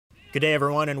Good day,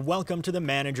 everyone, and welcome to the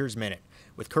Manager's Minute.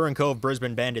 With Curran Cove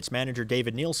Brisbane Bandits manager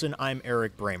David Nilsson, I'm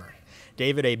Erik Bremer.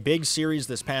 David, a big series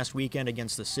this past weekend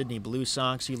against the Sydney Blue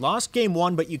Sox. You lost Game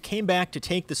 1, but you came back to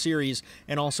take the series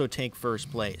and also take first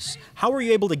place. How were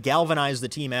you able to galvanize the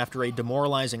team after a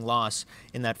demoralizing loss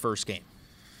in that first game?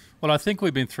 Well, I think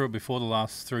we've been through it before the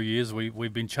last 3 years.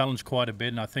 We've been challenged quite a bit,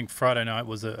 and I think Friday night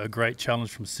was a great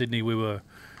challenge from Sydney. We were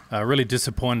really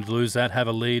disappointed to lose that, have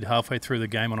a lead halfway through the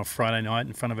game on a Friday night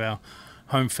in front of our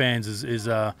home fans is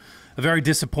a very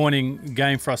disappointing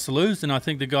game for us to lose, and I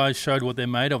think the guys showed what they're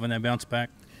made of and they bounced back.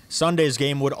 Sunday's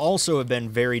game would also have been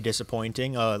very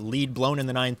disappointing. A lead blown in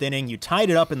the ninth inning. You tied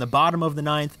it up in the bottom of the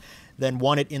ninth, then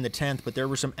won it in the 10th, but there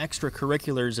were some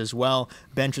extracurriculars as well.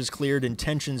 Benches cleared and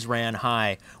tensions ran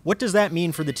high. What does that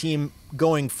mean for the team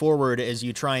going forward as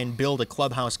you try and build a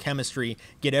clubhouse chemistry,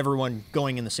 get everyone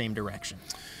going in the same direction?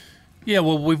 Yeah,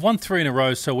 well, we've won 3 in a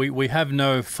row, so we have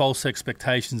no false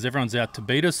expectations. Everyone's out to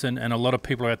beat us, and a lot of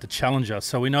people are out to challenge us.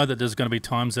 So we know that there's going to be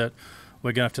times that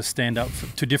we're going to have to stand up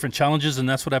to different challenges, and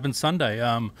that's what happened Sunday.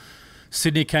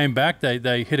 Sydney came back.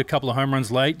 They hit a couple of home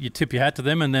runs late. You tip your hat to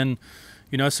them, and then,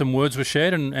 you know, some words were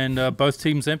shared, and both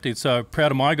teams emptied. So proud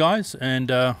of my guys,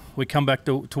 and we come back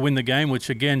to win the game, which,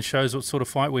 again, shows what sort of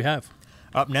fight we have.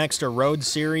 Up next, a road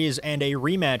series and a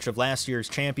rematch of last year's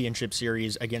championship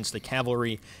series against the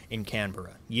Cavalry in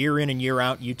Canberra. Year in and year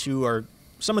out, you two are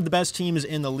some of the best teams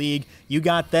in the league. You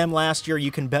got them last year.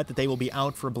 You can bet that they will be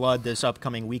out for blood this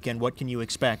upcoming weekend. What can you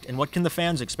expect, and what can the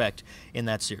fans expect in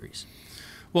that series?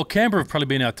 Well, Canberra have probably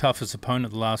been our toughest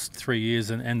opponent the last 3 years,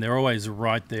 and they're always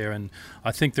right there. And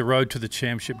I think the road to the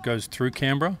championship goes through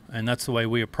Canberra, and that's the way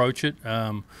we approach it.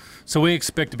 So we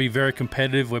expect to be very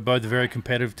competitive. We're both very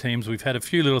competitive teams. We've had a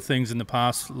few little things in the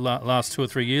last 2 or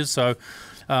 3 years. So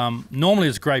normally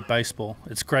it's great baseball.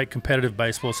 It's great competitive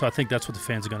baseball, so I think that's what the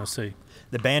fans are going to see.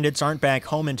 The Bandits aren't back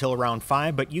home until round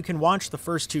 5, but you can watch the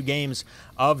first 2 games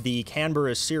of the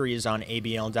Canberra series on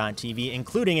ABL.TV,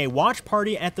 including a watch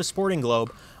party at the Sporting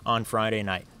Globe on Friday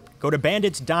night. Go to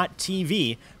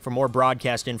bandits.tv for more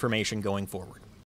broadcast information going forward.